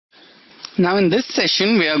Now in this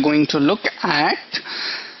session we are going to look at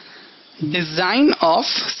design of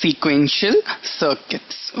sequential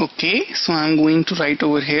circuits. Okay, so I'm going to write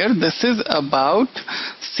over here, this is about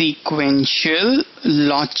sequential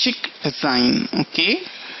logic design. Okay,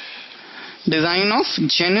 design of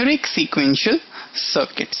generic sequential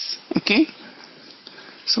circuits. Okay,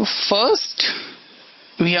 so first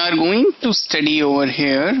we are going to study over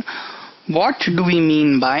here what do we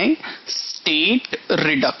mean by state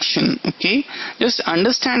reduction. Okay, just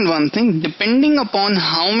understand one thing, depending upon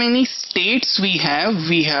how many states we have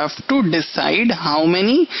to decide how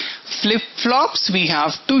many flip-flops we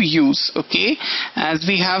have to use. Okay, as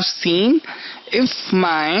we have seen, if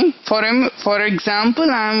for example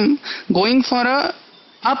I'm going for a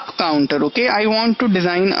up counter, okay, I want to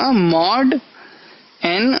design a mod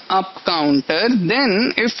n up counter,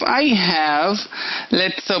 then if I have,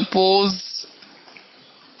 let's suppose,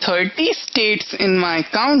 30 states in my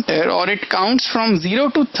counter, or it counts from 0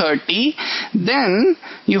 to 30, then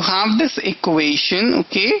you have this equation.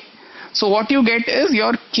 Okay, so what you get is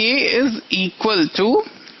your k is equal to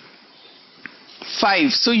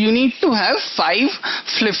 5, so you need to have 5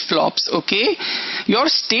 flip-flops. Okay, your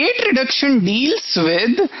state reduction deals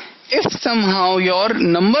with if somehow your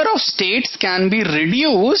number of states can be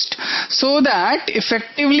reduced so that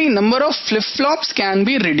effectively number of flip-flops can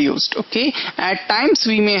be reduced. Okay, at times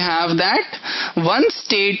we may have that one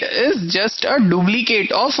state is just a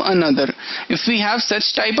duplicate of another. If we have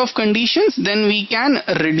such type of conditions, then we can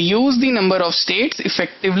reduce the number of states,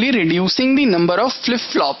 effectively reducing the number of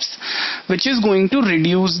flip-flops, which is going to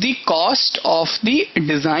reduce the cost of the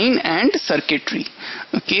design and circuitry.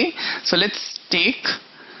 Okay, so let's take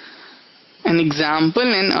an example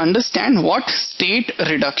and understand what state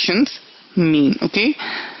reductions mean. Okay,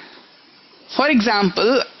 for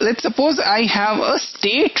example, let's suppose I have a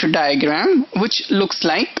state diagram which looks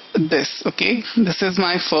like this. Okay, this is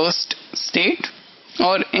my first state,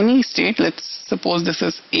 or any state. Let's suppose this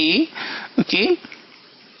is A. Okay,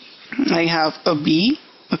 I have a B.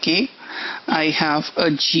 Okay, I have a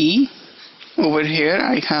G over here,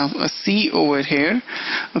 I have a C over here.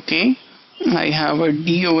 Okay, I have a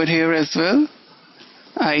D over here as well.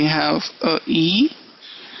 I have a E.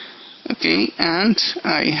 Okay, and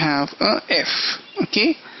I have a F.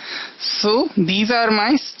 Okay, so these are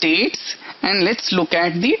my states, and let's look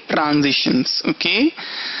at the transitions. Okay,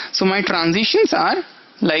 so my transitions are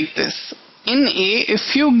like this. In A,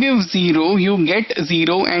 if you give 0, you get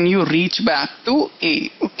 0 and you reach back to A.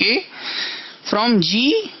 Okay, from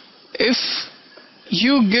G, if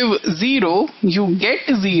you give 0, you get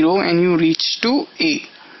 0 and you reach to A.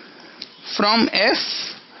 From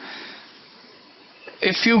F,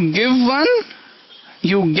 if you give 1,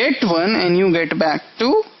 you get 1 and you get back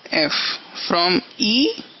to F. From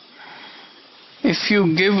E, if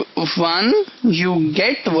you give 1, you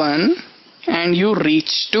get 1 and you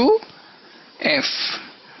reach to F.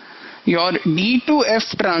 Your D to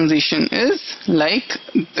F transition is like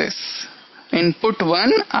this. Input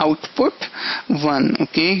 1, output 1.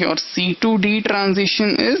 Okay, your C to D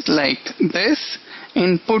transition is like this.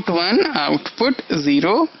 Input 1, output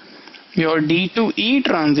 0. Your D to E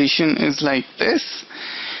transition is like this.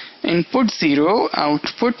 Input 0,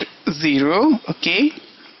 output 0. Okay,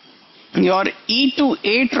 your E to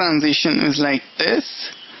A transition is like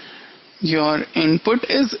this. Your input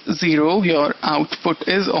is 0, your output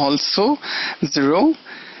is also 0.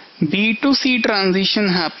 B to C transition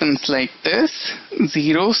happens like this,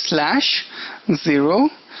 0/0.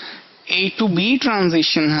 A to B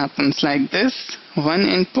transition happens like this, 1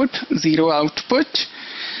 input, 0 output.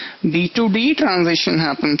 B to D transition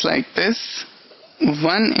happens like this,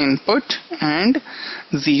 1 input and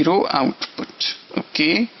 0 output.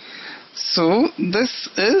 Okay, so this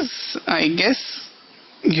is, I guess,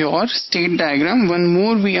 your state diagram. One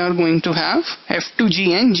more we are going to have, F to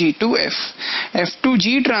G and G to F. F to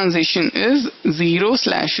G transition is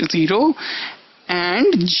 0/0 and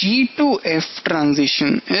G to F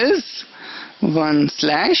transition is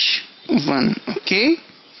 1/1. Okay,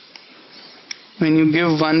 when you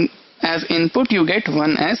give 1 as input, you get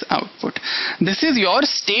 1 as output. This is your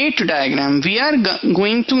state diagram. We are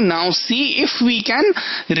going to now see if we can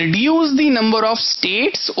reduce the number of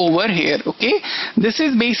states over here. Okay, this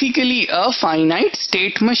is basically a finite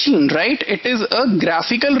state machine, right? It is a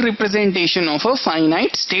graphical representation of a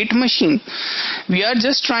finite state machine. We are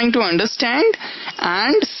just trying to understand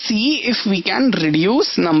and see if we can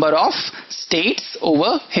reduce number of states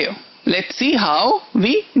over here. Let's see how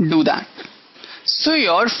we do that. So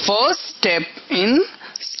your first step in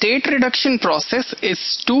state reduction process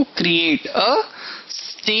is to create a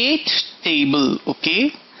state table.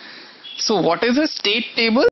 Okay, so what is a state table?